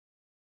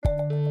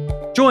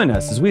Join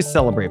us as we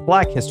celebrate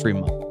Black History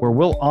Month, where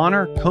we'll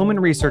honor Komen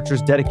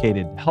researchers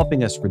dedicated to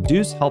helping us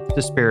reduce health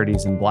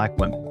disparities in Black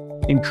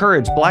women,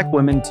 encourage Black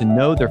women to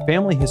know their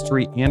family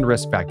history and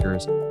risk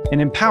factors, and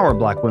empower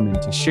Black women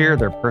to share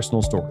their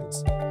personal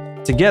stories.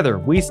 Together,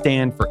 we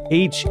stand for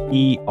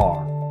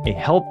HER, a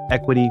health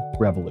equity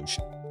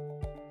revolution.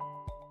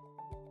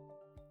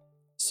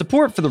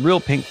 Support for the Real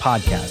Pink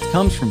podcast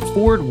comes from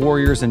Ford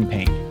Warriors in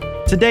Pain.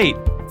 To date,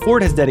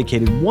 Ford has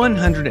dedicated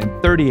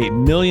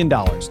 $138 million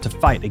to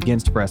fight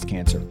against breast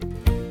cancer.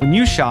 When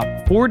you shop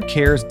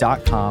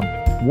FordCares.com,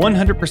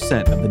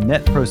 100% of the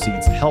net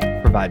proceeds help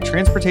provide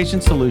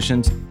transportation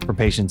solutions for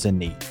patients in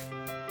need.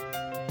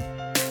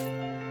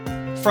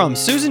 From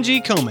Susan G.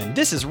 Komen,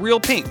 this is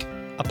Real Pink,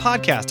 a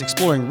podcast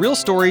exploring real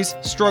stories,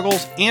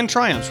 struggles, and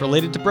triumphs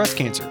related to breast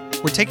cancer.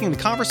 We're taking the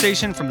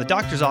conversation from the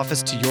doctor's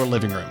office to your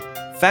living room.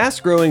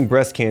 Fast-growing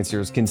breast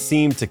cancers can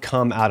seem to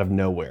come out of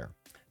nowhere.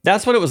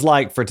 That's what it was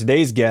like for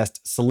today's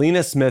guest,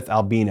 Selena Smith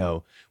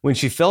Albino, when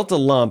she felt a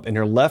lump in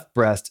her left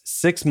breast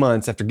 6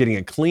 months after getting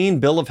a clean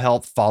bill of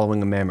health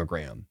following a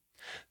mammogram.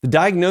 The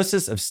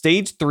diagnosis of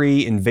stage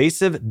 3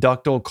 invasive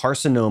ductal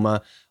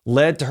carcinoma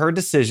led to her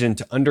decision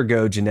to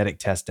undergo genetic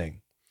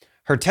testing.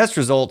 Her test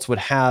results would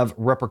have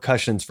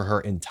repercussions for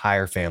her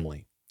entire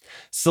family.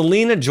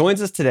 Selena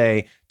joins us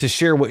today to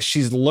share what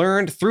she's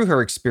learned through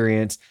her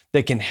experience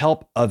that can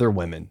help other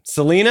women.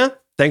 Selena,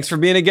 thanks for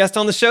being a guest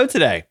on the show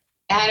today.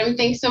 Adam,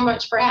 thanks so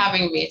much for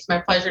having me. It's my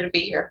pleasure to be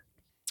here.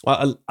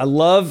 Well, I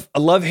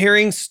love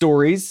hearing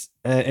stories,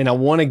 and I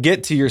want to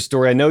get to your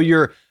story. I know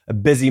you're a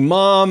busy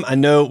mom. I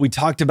know we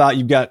talked about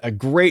you've got a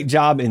great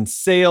job in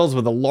sales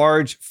with a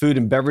large food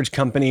and beverage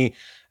company,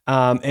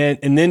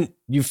 and then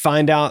you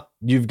find out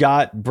you've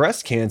got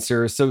breast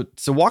cancer. So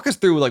walk us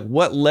through like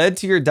what led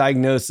to your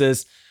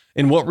diagnosis,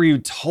 and what were you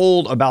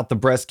told about the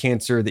breast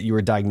cancer that you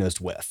were diagnosed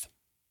with?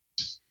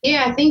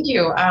 Yeah, thank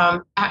you.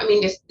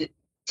 Just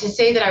to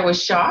say that I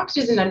was shocked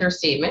is an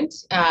understatement,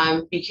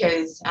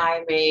 because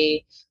I'm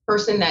a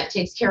person that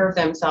takes care of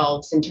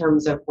themselves in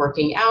terms of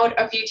working out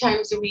a few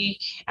times a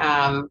week.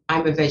 I'm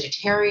a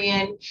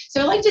vegetarian,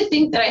 so I like to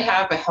think that I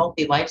have a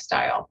healthy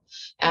lifestyle.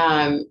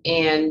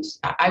 And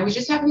I was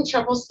just having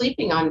trouble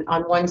sleeping on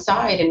one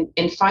side.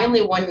 And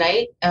finally one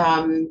night,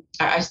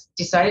 I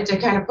decided to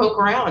kind of poke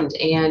around.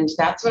 And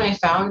that's when I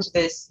found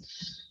this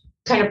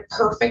kind of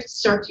perfect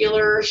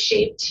circular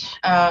shaped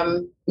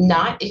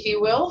knot, if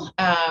you will,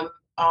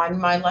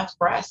 on my left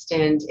breast,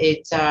 and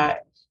it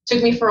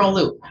took me for a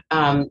loop.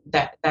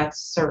 That's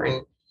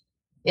certain.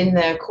 In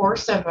the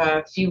course of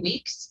a few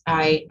weeks,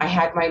 I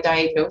had my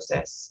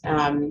diagnosis,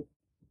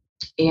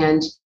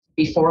 and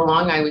before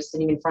long, I was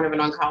sitting in front of an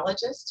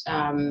oncologist,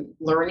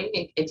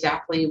 learning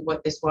exactly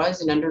what this was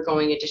and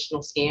undergoing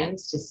additional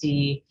scans to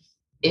see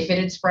if it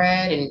had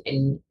spread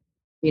and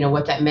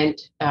what that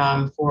meant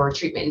for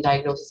treatment and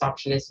diagnosis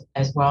options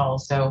as well.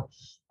 So,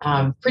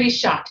 pretty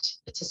shocked,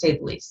 to say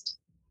the least.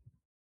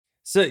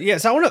 So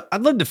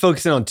I'd love to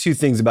focus in on two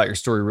things about your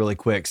story really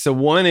quick. So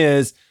one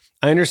is,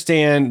 I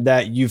understand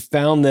that you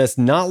found this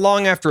not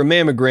long after a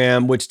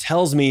mammogram, which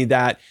tells me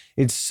that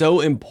it's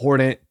so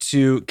important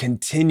to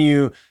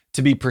continue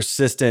to be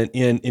persistent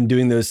in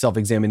doing those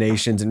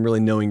self-examinations and really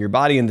knowing your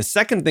body. And the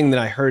second thing that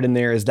I heard in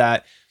there is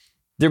that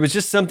there was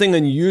just something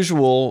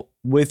unusual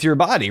with your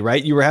body,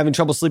 right? You were having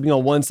trouble sleeping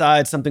on one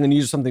side, something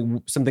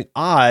unusual, something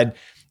odd,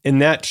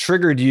 and that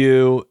triggered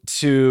you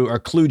or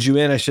clued you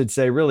in, I should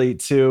say, really,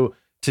 to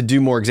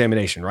do more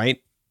examination,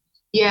 right?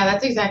 Yeah,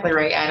 that's exactly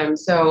right, Adam.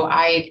 So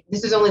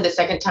this is only the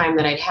second time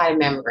that I'd had a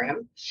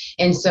mammogram.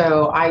 And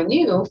so I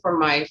knew from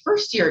my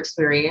first year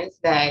experience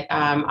that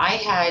I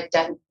had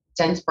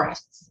dense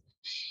breasts.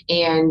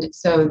 And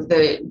so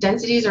the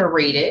densities are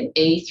rated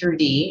A through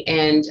D.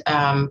 And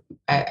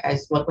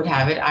as luck would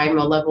have it, I'm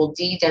a level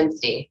D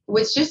density,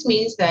 which just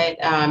means that,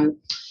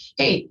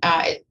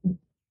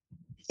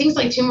 things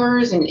like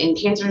tumors and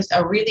cancers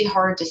are really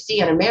hard to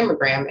see on a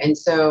mammogram. And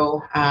so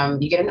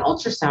you get an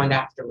ultrasound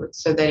afterwards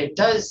so that it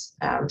does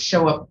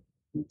show up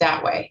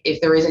that way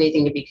if there is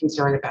anything to be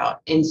concerned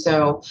about. And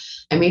so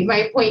I made my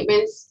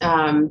appointments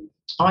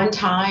on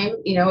time.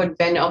 It had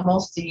been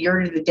almost a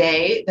year to the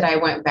day that I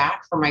went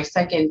back for my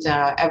second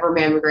ever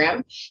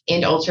mammogram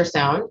and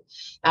ultrasound,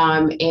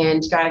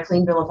 and got a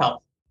clean bill of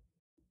health.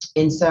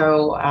 And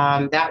so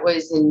that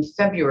was in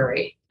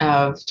February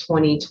of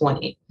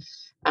 2020.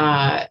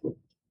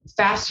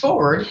 Fast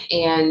forward,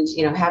 and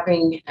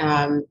having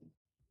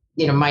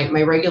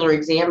my regular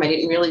exam, I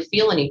didn't really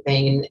feel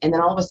anything, and then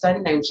all of a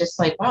sudden I was just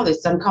like, wow, this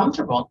is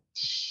uncomfortable.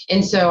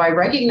 And so I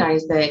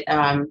recognized that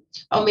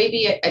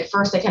maybe at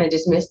first I kind of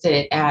dismissed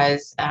it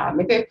as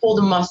maybe I pulled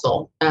a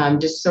muscle,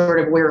 just sort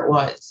of where it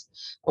was,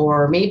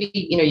 or maybe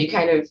you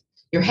kind of,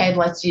 your head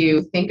lets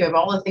you think of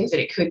all the things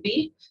that it could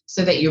be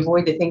so that you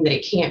avoid the thing that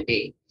it can't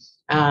be.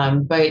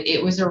 But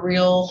it was a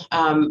real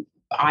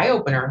eye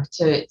opener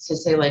to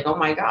say, like, oh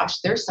my gosh,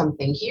 there's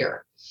something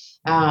here.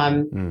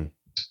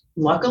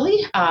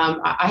 Luckily,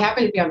 I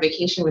happened to be on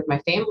vacation with my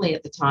family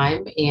at the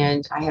time,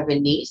 and I have a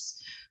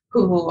niece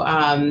who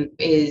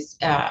is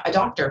a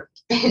doctor.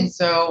 And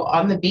so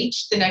on the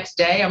beach the next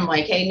day, I'm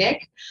like, hey,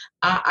 Nick,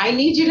 I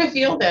need you to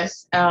feel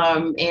this,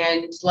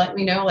 and let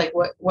me know like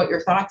what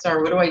your thoughts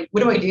are. What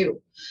do I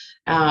do?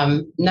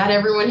 Not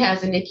everyone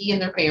has a Nikki in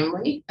their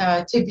family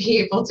to be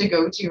able to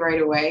go to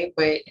right away,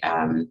 but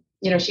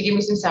she gave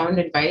me some sound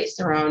advice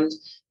around,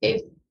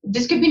 hey,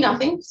 this could be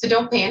nothing, so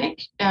don't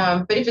panic.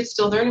 But if it's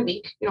still there in a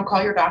week,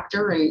 call your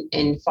doctor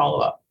and follow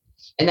up.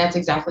 And that's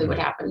exactly what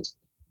happened.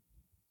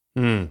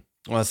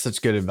 Well, that's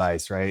such good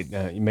advice, right?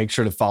 You make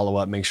sure to follow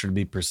up, make sure to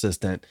be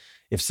persistent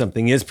if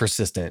something is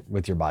persistent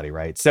with your body,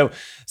 right? So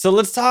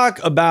let's talk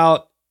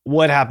about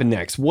what happened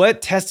next.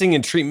 What testing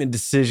and treatment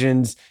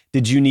decisions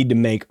did you need to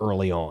make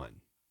early on?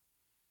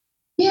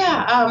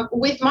 Yeah,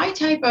 with my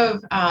type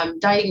of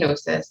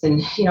diagnosis,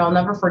 and I'll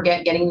never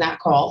forget getting that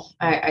call.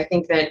 I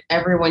think that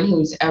everyone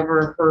who's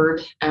ever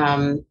heard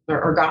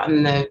or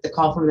gotten the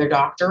call from their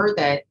doctor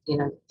that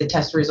the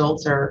test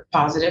results are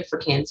positive for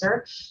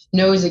cancer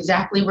knows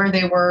exactly where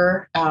they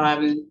were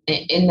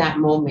in that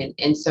moment.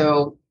 And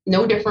so,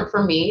 no different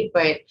for me,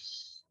 but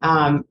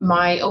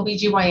my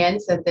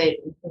OBGYN said that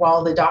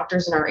while the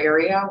doctors in our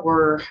area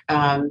were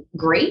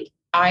great,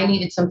 I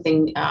needed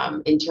something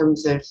in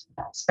terms of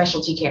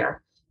specialty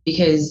care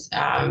because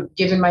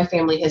given my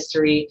family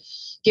history,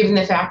 given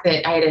the fact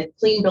that I had a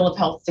clean bill of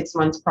health 6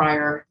 months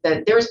prior,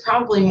 that there was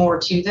probably more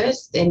to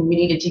this and we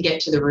needed to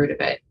get to the root of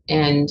it.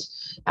 And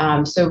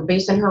so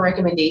based on her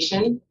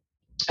recommendation,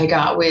 I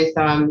got with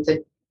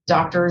the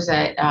doctors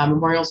at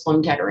Memorial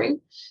Sloan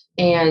Kettering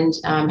and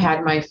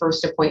had my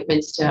first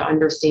appointments to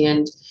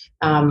understand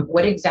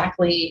what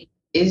exactly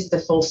is the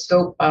full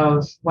scope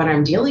of what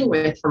I'm dealing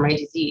with for my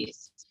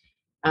disease.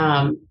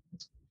 I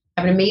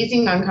have an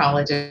amazing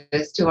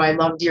oncologist who I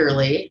love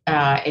dearly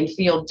and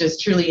feel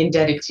just truly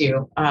indebted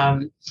to.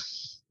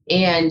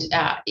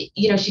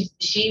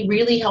 She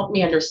really helped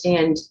me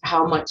understand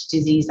how much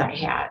disease I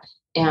had.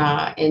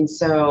 And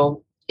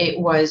so it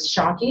was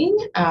shocking,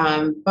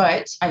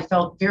 but I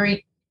felt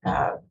very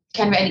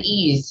kind of at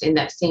ease in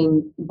that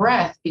same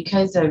breath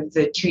because of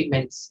the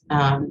treatments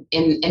and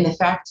the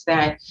fact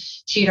that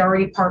she had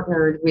already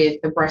partnered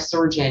with the breast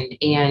surgeon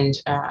and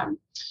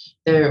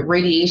the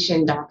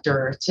radiation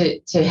doctor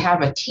to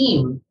have a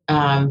team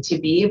to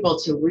be able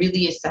to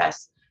really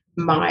assess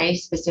my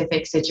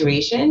specific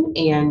situation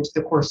and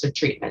the course of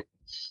treatment.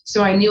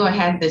 So I knew I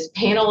had this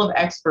panel of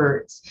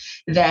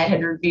experts that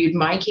had reviewed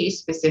my case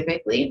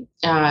specifically,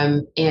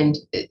 and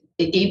it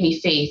gave me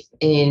faith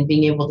in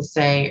being able to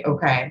say,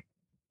 okay,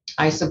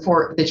 I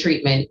support the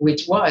treatment,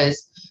 which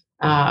was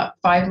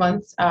 5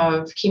 months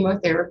of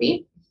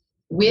chemotherapy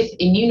with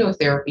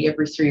immunotherapy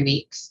every 3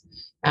 weeks,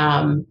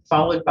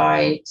 followed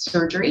by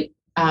surgery.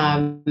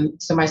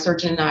 So my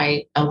surgeon and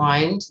I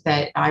aligned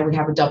that I would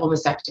have a double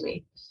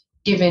mastectomy,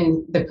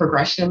 given the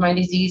progression of my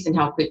disease and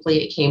how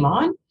quickly it came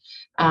on.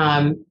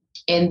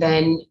 And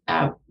then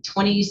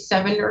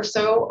 27 or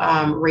so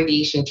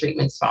radiation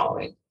treatments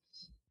following.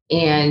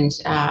 And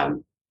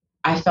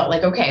I felt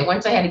like, okay,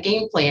 once I had a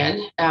game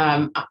plan,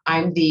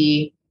 I'm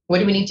the what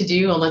do we need to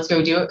do and let's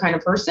go do it kind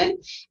of person.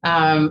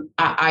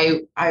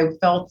 I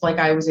felt like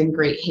I was in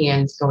great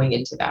hands going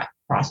into that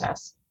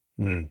process.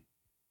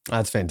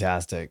 That's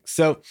fantastic.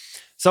 So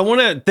I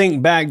want to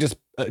think back just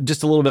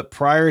a little bit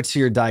prior to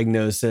your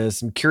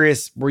diagnosis. I'm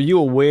curious, were you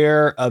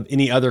aware of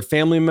any other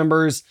family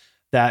members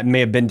that may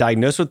have been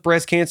diagnosed with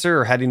breast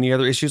cancer or had any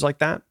other issues like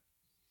that?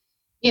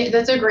 Yeah,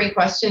 that's a great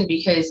question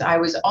because I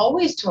was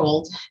always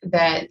told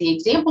that the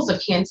examples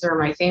of cancer in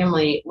my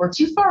family were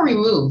too far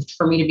removed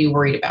for me to be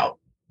worried about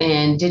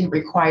and didn't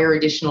require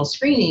additional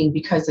screening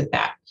because of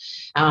that.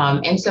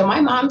 And so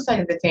my mom's side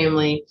of the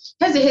family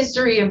has a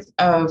history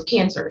of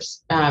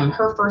cancers.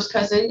 Her first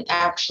cousin,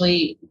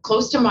 actually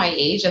close to my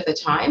age at the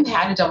time,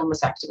 had a double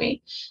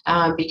mastectomy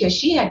because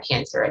she had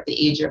cancer at the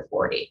age of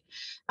 40.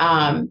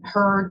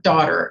 Her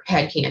daughter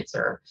had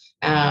cancer.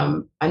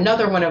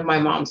 Another one of my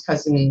mom's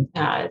cousins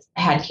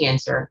had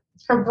cancer.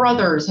 Her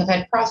brothers have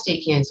had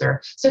prostate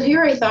cancer. So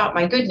here I thought,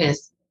 my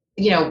goodness,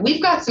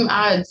 we've got some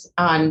odds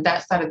on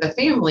that side of the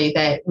family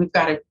that we've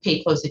got to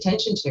pay close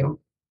attention to.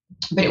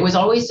 But it was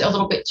always a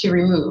little bit too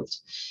removed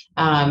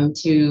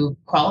to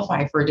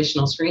qualify for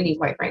additional screening,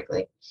 quite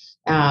frankly.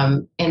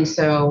 And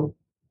so,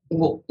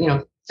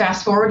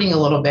 fast forwarding a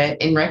little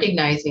bit and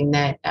recognizing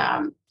that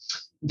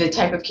the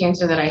type of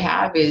cancer that I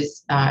have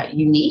is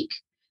unique.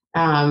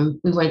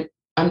 We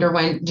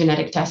underwent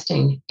genetic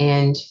testing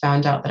and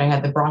found out that I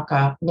had the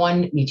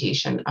BRCA1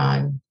 mutation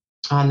on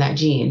that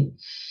gene.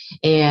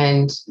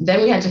 And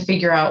then we had to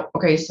figure out,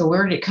 okay, so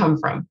where did it come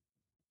from?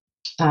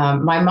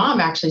 My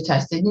mom actually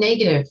tested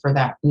negative for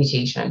that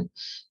mutation.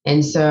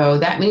 And so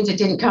that means it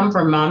didn't come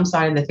from mom's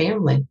side of the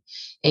family.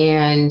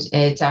 And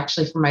it's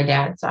actually from my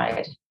dad's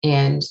side.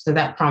 And so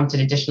that prompted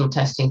additional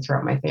testing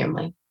throughout my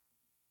family.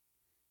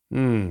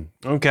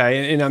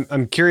 Okay. And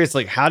I'm curious,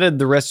 like, how did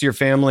the rest of your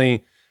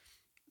family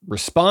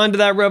respond to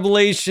that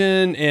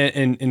revelation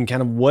and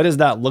kind of what does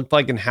that look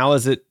like and how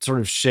has it sort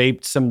of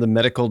shaped some of the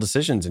medical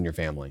decisions in your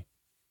family?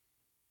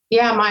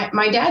 Yeah,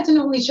 my dad's an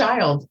only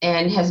child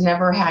and has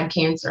never had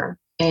cancer.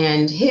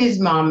 and his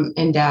mom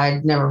and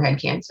dad never had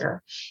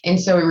cancer. And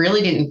so we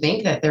really didn't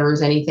think that there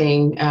was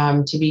anything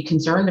to be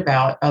concerned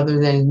about other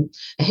than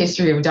a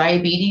history of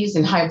diabetes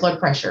and high blood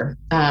pressure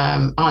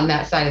on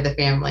that side of the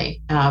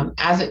family.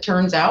 As it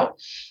turns out,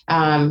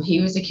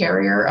 he was a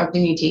carrier of the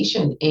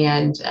mutation.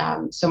 And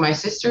so my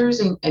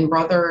sisters and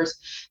brothers,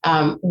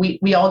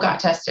 we all got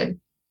tested.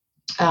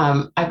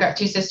 I've got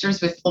two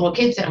sisters with little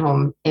kids at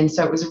home, and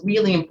so it was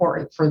really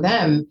important for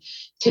them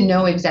to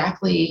know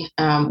exactly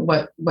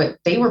what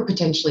they were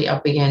potentially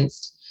up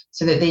against,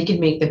 so that they could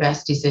make the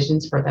best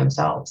decisions for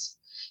themselves.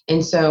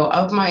 And so,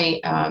 of my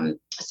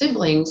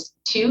siblings,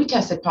 two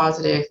tested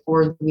positive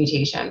for the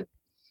mutation.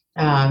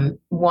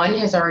 One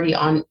has already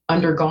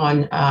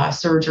undergone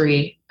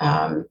surgery.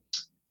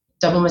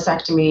 Double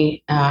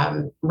mastectomy,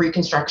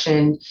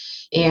 reconstruction,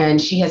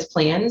 and she has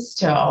plans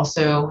to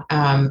also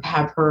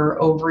have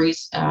her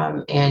ovaries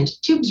and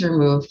tubes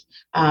removed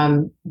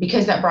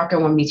because that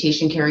BRCA1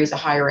 mutation carries a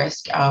high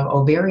risk of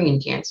ovarian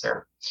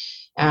cancer.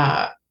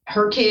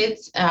 Her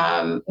kids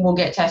will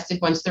get tested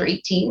once they're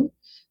 18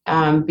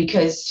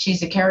 because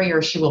she's a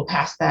carrier. She will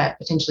pass that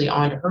potentially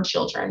on to her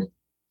children.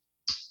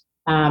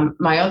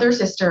 My other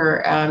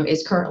sister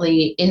is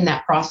currently in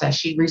that process.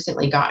 She'd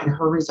recently gotten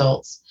her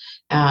results.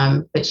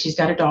 But she's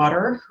got a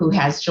daughter who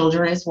has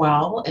children as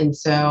well. And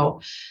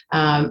so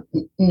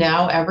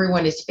now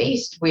everyone is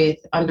faced with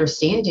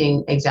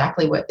understanding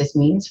exactly what this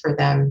means for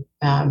them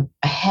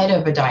ahead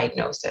of a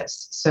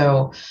diagnosis.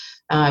 So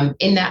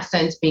in that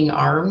sense, being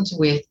armed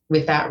with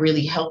that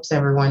really helps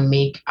everyone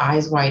make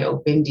eyes wide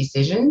open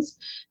decisions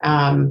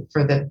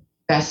for the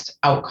best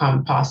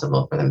outcome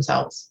possible for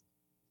themselves.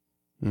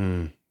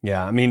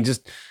 Yeah, I mean,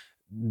 just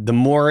the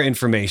more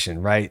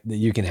information, right, that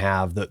you can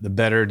have, the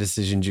better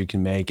decisions you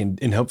can make,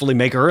 and hopefully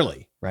make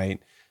early,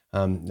 right?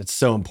 It's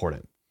so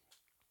important.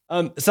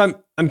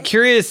 So I'm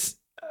curious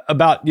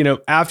about,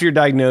 after your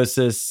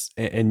diagnosis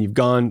and you've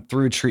gone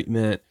through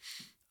treatment,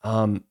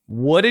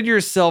 what did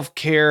your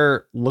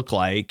self-care look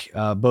like,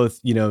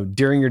 both,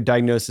 during your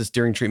diagnosis,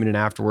 during treatment, and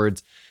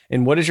afterwards?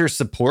 And what does your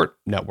support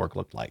network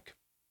look like?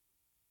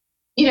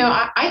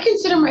 I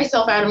consider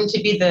myself, Adam,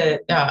 to be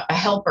a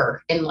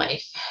helper in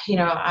life.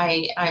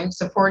 I'm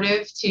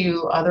supportive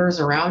to others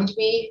around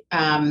me.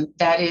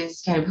 That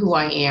is kind of who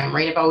I am,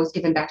 right? I've always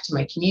given back to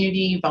my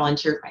community,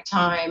 volunteered my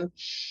time.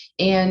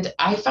 And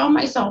I found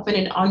myself in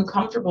an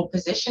uncomfortable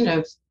position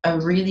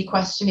of really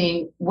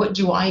questioning, what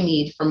do I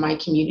need from my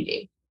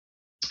community?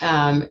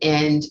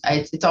 And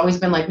it's always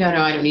been like, no,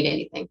 I don't need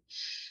anything.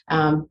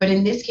 But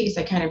in this case,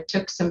 I kind of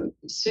took some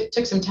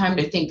time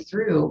to think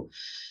through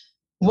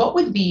what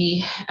would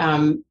be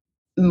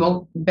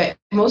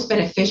most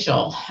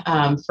beneficial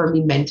for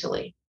me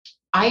mentally.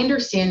 I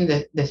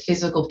understand the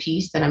physical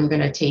piece that I'm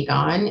going to take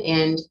on,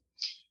 and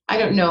I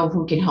don't know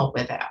who can help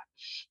with that.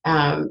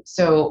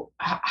 So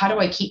how do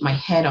I keep my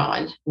head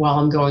on while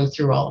I'm going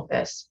through all of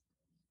this?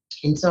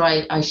 And so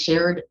I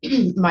shared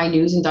my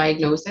news and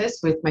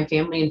diagnosis with my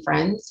family and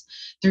friends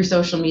through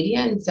social media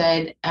and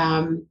said,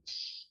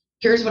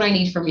 here's what I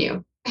need from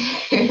you.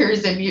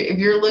 Here's if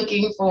you're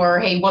looking for,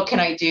 hey, what can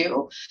I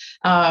do?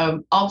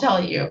 I'll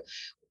tell you.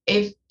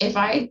 If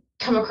I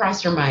come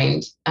across your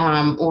mind,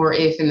 or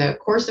if in the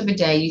course of a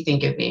day you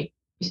think of me,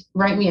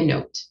 write me a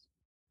note.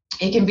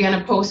 It can be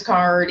on a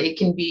postcard. It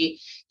can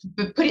be,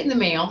 put it in the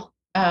mail.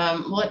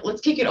 Let's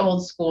kick it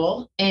old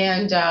school.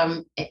 And,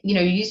 you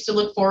used to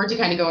look forward to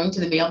kind of going to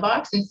the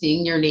mailbox and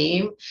seeing your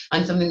name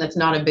on something that's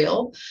not a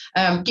bill.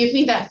 Give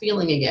me that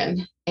feeling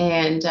again.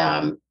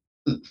 And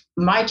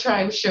my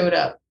tribe showed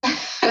up.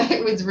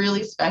 It was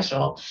really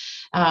special.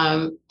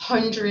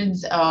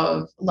 Hundreds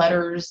of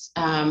letters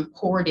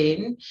poured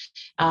in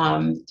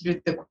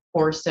through the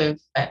course of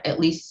at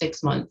least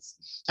 6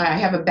 months. I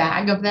have a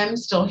bag of them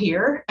still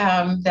here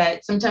that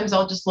sometimes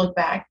I'll just look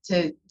back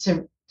to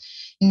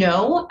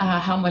know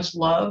how much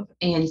love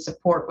and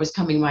support was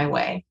coming my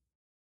way.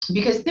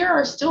 Because there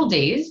are still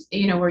days,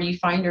 where you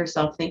find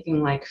yourself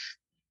thinking like,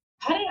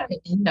 how did I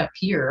end up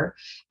here?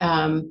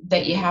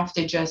 That you have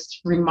to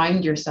just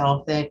remind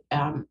yourself that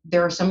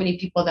there are so many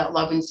people that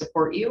love and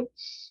support you.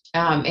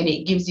 And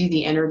it gives you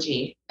the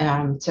energy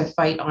to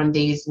fight on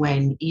days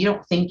when you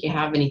don't think you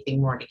have anything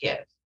more to give.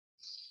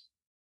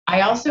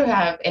 I also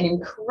have an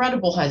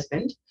incredible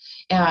husband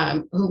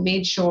who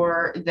made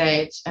sure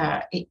that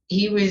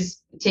he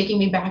was taking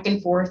me back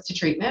and forth to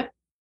treatment.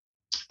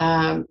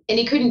 And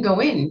he couldn't go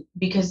in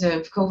because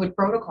of COVID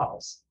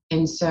protocols.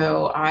 And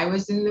so I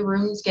was in the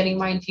rooms getting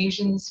my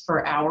infusions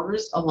for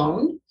hours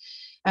alone.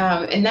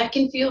 And that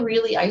can feel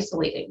really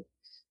isolating.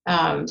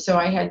 So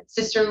I had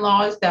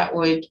sister-in-laws that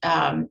would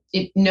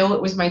know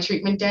it was my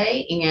treatment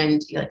day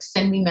and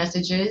send me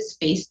messages,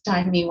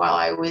 FaceTime me while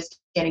I was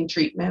getting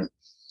treatment.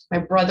 My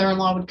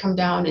brother-in-law would come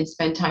down and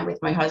spend time with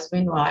my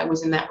husband while I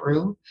was in that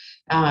room,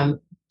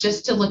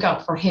 just to look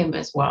out for him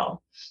as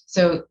well.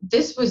 So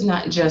this was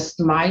not just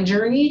my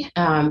journey,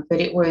 but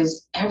it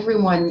was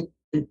everyone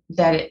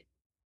that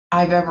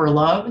I've ever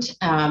loved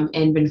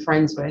and been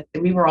friends with.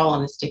 We were all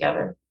in this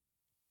together.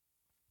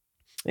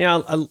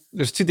 Yeah,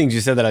 there's two things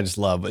you said that I just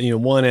love.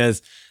 One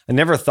is I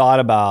never thought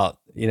about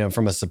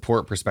from a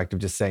support perspective,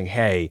 just saying,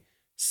 hey,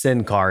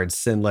 send cards,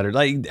 send letters,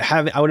 like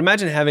I would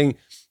imagine having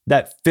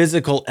that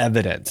physical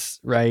evidence,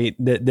 right?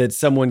 That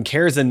someone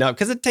cares enough,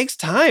 because it takes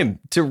time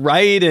to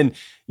write, and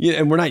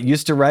we're not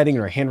used to writing,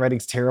 and our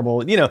handwriting's terrible,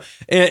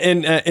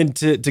 and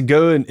to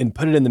go and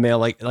put it in the mail,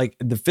 like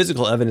the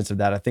physical evidence of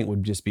that, I think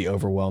would just be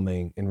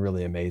overwhelming and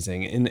really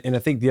amazing. And I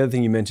think the other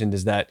thing you mentioned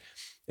is that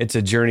it's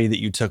a journey that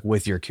you took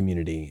with your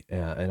community,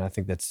 and I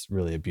think that's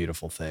really a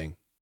beautiful thing.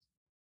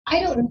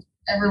 I don't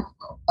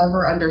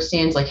ever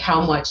understand like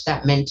how much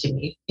that meant to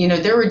me.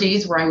 There were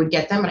days where I would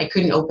get them and I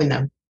couldn't open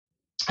them,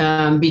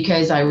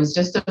 because I was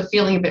just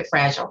feeling a bit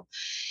fragile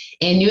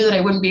and knew that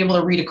I wouldn't be able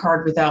to read a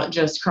card without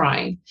just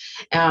crying.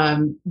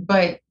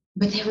 But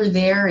they were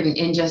there,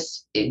 and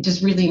just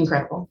really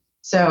incredible.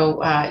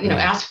 So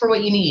ask for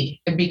what you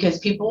need, because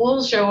people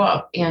will show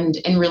up and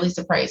really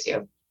surprise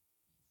you.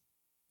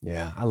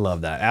 Yeah, I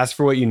love that. Ask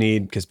for what you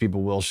need, because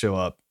people will show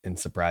up and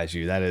surprise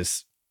you. That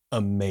is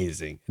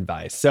amazing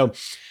advice. So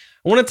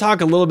I want to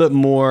talk a little bit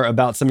more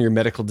about some of your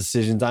medical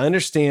decisions. I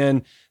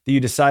understand that you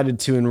decided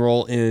to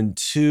enroll in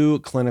 2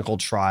 clinical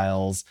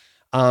trials.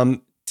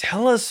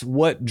 Tell us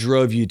what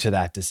drove you to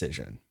that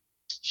decision.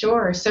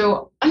 Sure.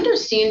 So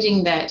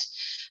understanding that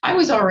I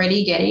was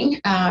already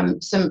getting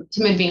some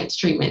advanced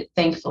treatment,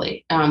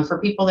 thankfully, for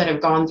people that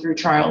have gone through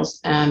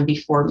trials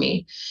before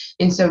me.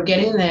 And so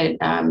getting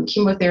the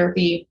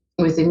chemotherapy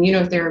with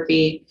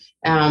immunotherapy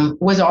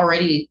was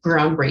already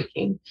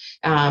groundbreaking,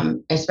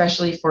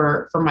 especially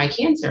for my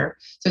cancer.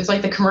 So it's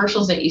like the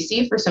commercials that you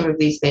see for some of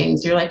these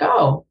things. You're like,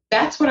 oh,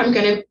 that's what I'm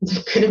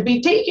gonna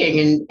be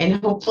taking, and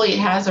hopefully it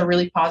has a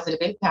really positive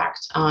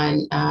impact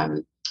on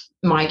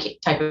my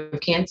type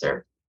of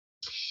cancer.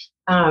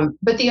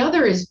 But the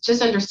other is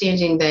just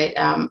understanding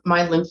that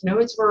my lymph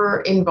nodes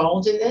were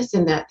involved in this,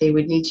 and that they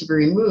would need to be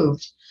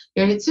removed.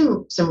 I did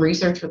some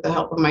research with the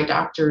help of my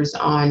doctors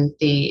on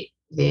the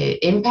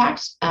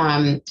impact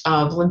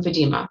of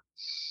lymphedema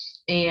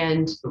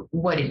and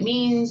what it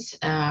means,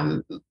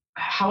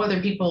 how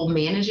other people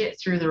manage it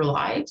through their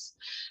lives.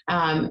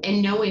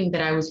 And knowing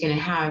that I was going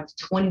to have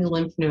 20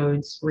 lymph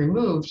nodes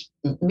removed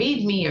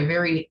made me a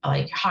very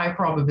high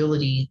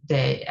probability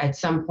that at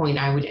some point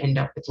I would end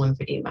up with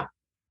lymphedema.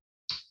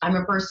 I'm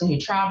a person who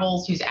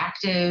travels, who's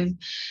active.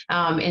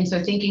 And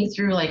so thinking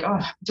through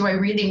do I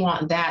really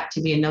want that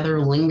to be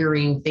another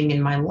lingering thing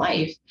in my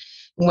life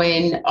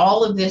when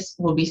all of this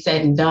will be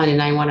said and done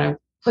and I want to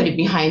put it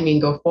behind me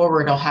and go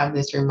forward? I'll have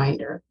this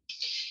reminder.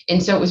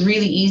 And so it was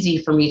really easy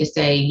for me to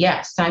say,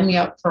 yes, sign me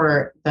up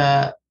for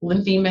the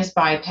lymphemus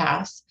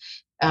bypass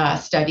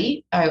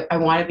study. I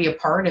want to be a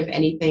part of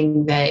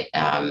anything that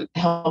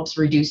helps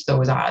reduce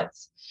those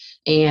odds.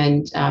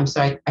 And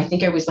so I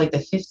think I was like the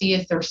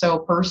 50th or so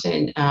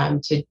person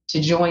to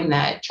join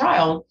that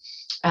trial.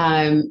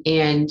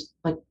 And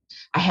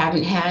I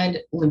haven't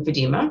had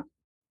lymphedema.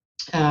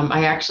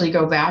 I actually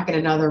go back in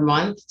another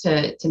month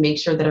to make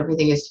sure that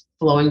everything is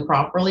flowing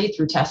properly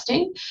through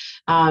testing.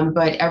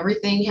 But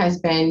everything has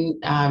been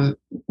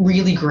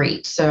really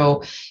great.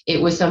 So it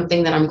was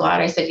something that I'm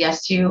glad I said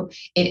yes to.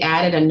 It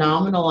added a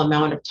nominal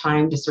amount of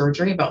time to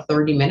surgery, about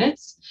 30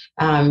 minutes,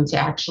 to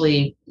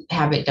actually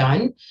have it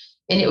done.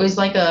 And it was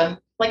like a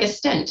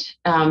stent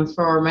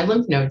for my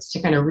lymph nodes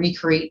to kind of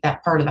recreate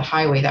that part of the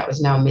highway that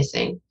was now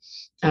missing.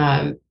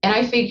 And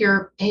I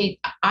figure, hey,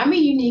 I'm a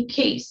unique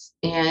case.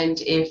 And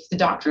if the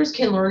doctors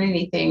can learn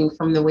anything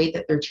from the way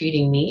that they're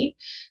treating me,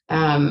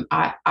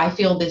 I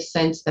feel this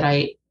sense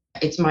that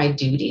it's my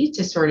duty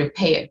to sort of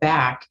pay it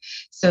back,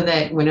 so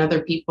that when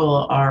other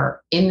people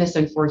are in this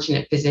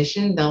unfortunate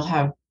position, they'll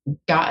have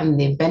gotten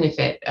the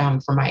benefit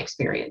from my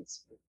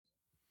experience.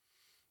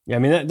 Yeah, I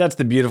mean that's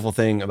the beautiful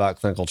thing about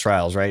clinical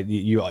trials, right?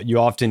 You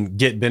often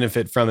get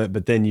benefit from it,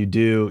 but then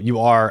you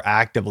are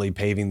actively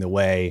paving the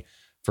way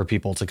for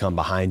people to come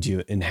behind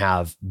you and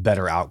have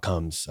better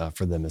outcomes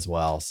for them as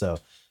well. So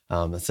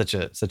it's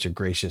such a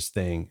gracious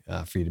thing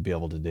for you to be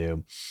able to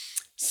do.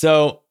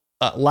 So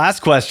last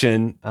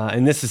question,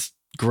 and this is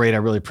great. I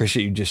really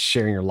appreciate you just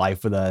sharing your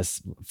life with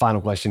us.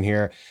 Final question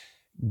here.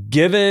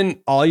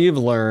 Given all you've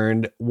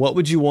learned, what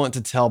would you want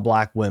to tell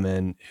Black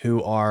women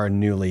who are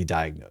newly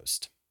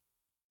diagnosed?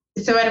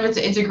 So, Adam,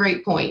 it's a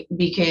great point,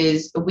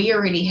 because we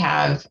already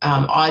have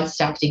odds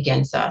stacked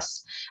against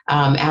us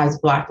as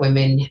Black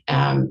women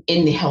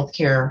in the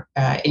healthcare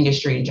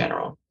industry in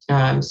general.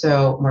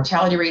 So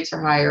mortality rates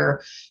are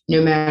higher,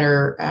 no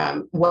matter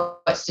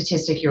what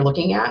statistic you're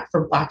looking at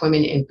for Black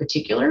women in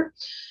particular.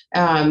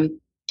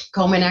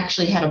 Komen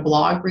actually had a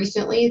blog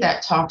recently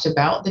that talked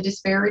about the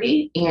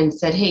disparity and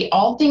said, hey,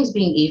 all things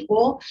being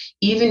equal,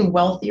 even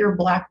wealthier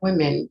Black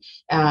women,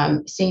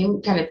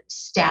 same kind of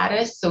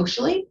status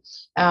socially,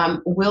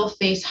 will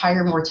face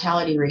higher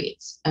mortality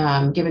rates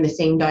given the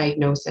same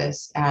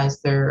diagnosis as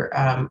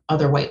their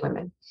other white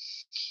women.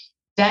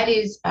 That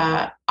is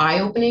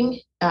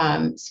eye-opening,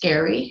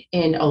 scary,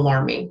 and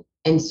alarming.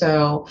 And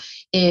so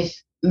if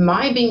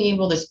my being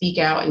able to speak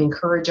out and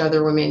encourage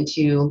other women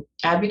to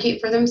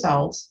advocate for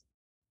themselves,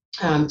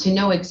 to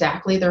know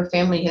exactly their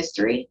family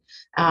history,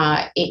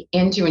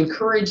 and to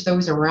encourage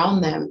those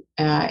around them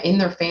in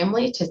their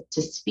family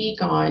to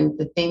speak on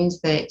the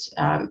things that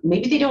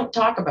maybe they don't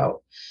talk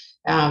about.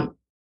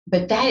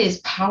 But that is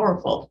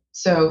powerful.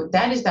 So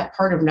that is that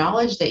part of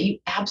knowledge that you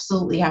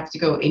absolutely have to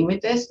go in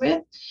with this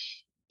with.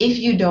 If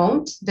you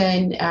don't,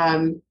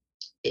 then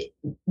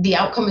the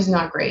outcome is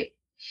not great.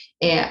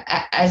 And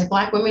as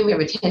Black women, we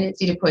have a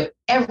tendency to put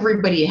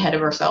everybody ahead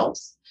of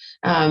ourselves.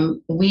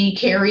 We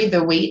carry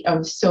the weight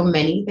of so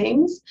many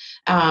things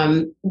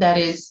that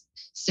is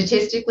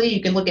statistically,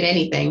 you can look at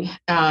anything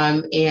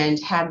and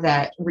have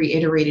that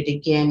reiterated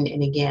again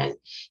and again.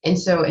 And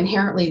so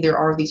inherently, there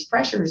are these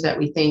pressures that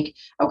we think,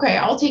 okay,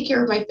 I'll take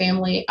care of my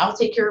family, I'll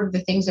take care of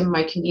the things in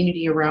my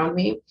community around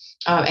me,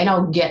 and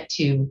I'll get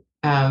to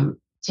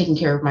taking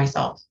care of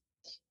myself.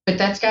 But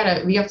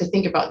we have to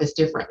think about this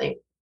differently.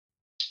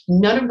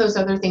 None of those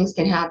other things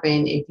can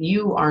happen if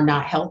you are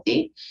not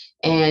healthy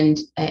and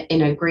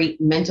in a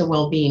great mental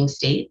well-being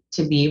state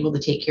to be able to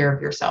take care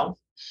of yourself.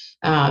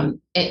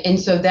 And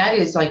so that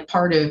is like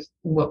part of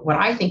what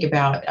I think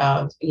about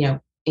of,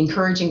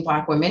 encouraging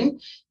Black women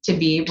to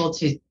be able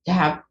to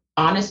have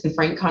honest and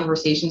frank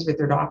conversations with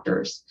their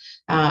doctors.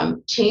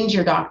 Change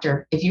your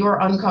doctor. If you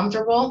are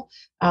uncomfortable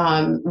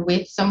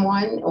with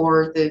someone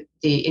or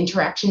the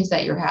interactions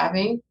that you're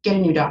having, get a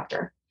new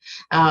doctor.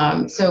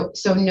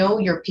 So know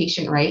your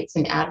patient rights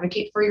and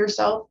advocate for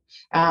yourself,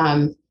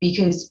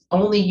 because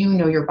only you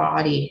know your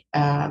body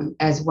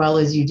as well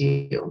as you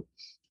do.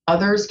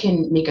 Others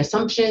can make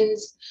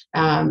assumptions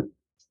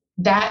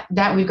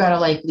that we've got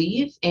to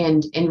leave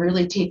and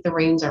really take the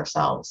reins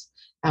ourselves.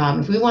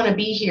 If we want to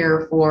be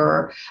here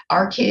for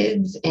our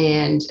kids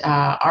and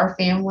our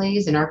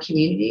families and our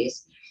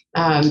communities,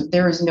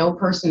 there is no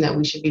person that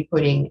we should be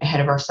putting ahead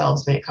of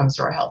ourselves when it comes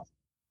to our health.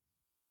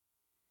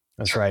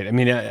 That's right. I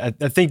mean, I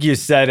think you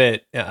said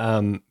it,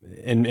 and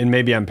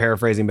maybe I'm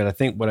paraphrasing, but I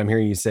think what I'm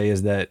hearing you say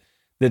is that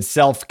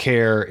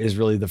self-care is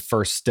really the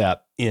first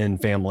step in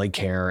family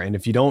care. And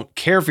if you don't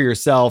care for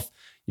yourself,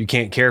 you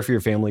can't care for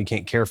your family, you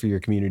can't care for your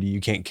community, you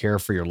can't care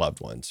for your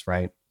loved ones,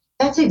 right?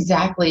 That's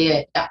exactly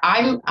it.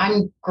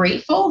 I'm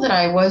grateful that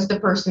I was the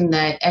person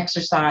that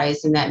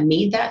exercised and that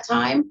made that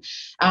time,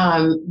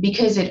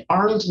 because it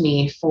armed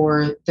me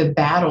for the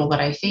battle that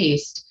I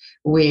faced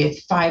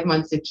with 5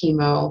 months of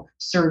chemo,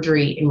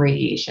 surgery, and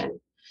radiation.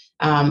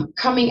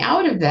 Coming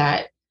out of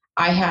that,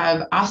 I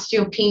have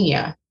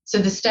osteopenia. So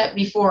the step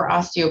before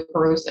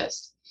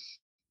osteoporosis.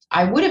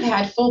 I would have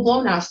had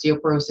full-blown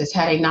osteoporosis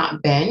had I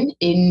not been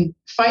in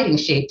fighting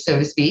shape, so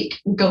to speak,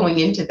 going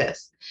into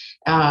this.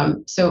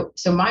 So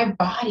my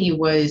body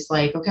was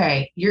like,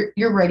 okay,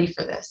 you're ready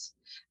for this.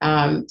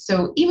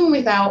 So even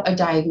without a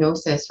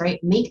diagnosis, right,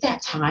 make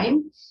that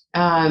time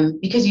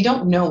because you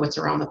don't know what's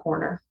around the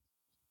corner.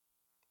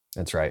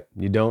 That's right.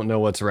 You don't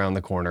know what's around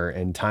the corner,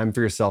 and time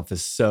for yourself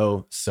is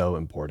so, so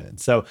important.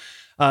 So,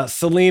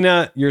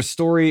 Selena, your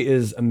story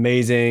is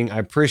amazing. I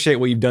appreciate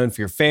what you've done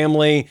for your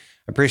family.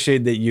 I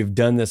appreciate that you've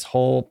done this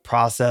whole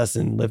process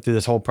and lived through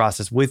this whole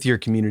process with your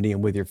community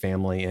and with your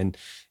family. And,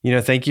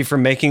 thank you for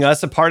making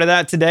us a part of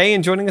that today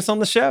and joining us on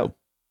the show.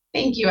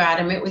 Thank you,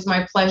 Adam. It was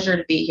my pleasure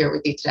to be here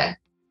with you today.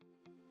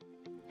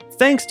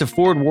 Thanks to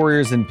Ford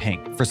Warriors in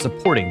Pink for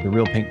supporting the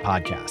Real Pink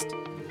podcast.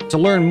 To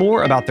learn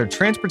more about their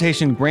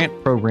transportation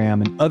grant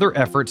program and other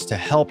efforts to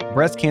help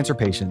breast cancer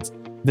patients,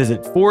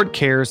 visit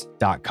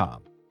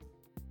fordcares.com.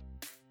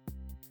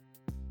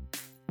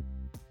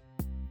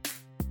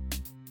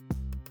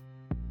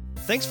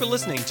 Thanks for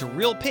listening to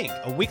Real Pink,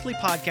 a weekly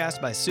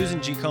podcast by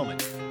Susan G. Komen.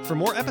 For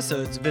more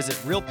episodes, visit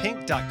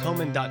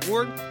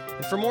realpink.komen.org.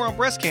 And for more on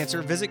breast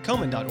cancer, visit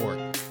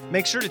komen.org.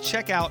 Make sure to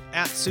check out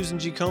 @Susan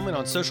G. Komen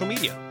on social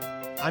media.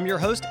 I'm your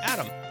host,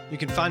 Adam. You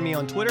can find me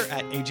on Twitter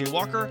 @AJ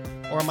Walker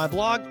or on my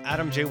blog,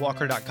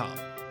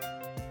 adamjwalker.com.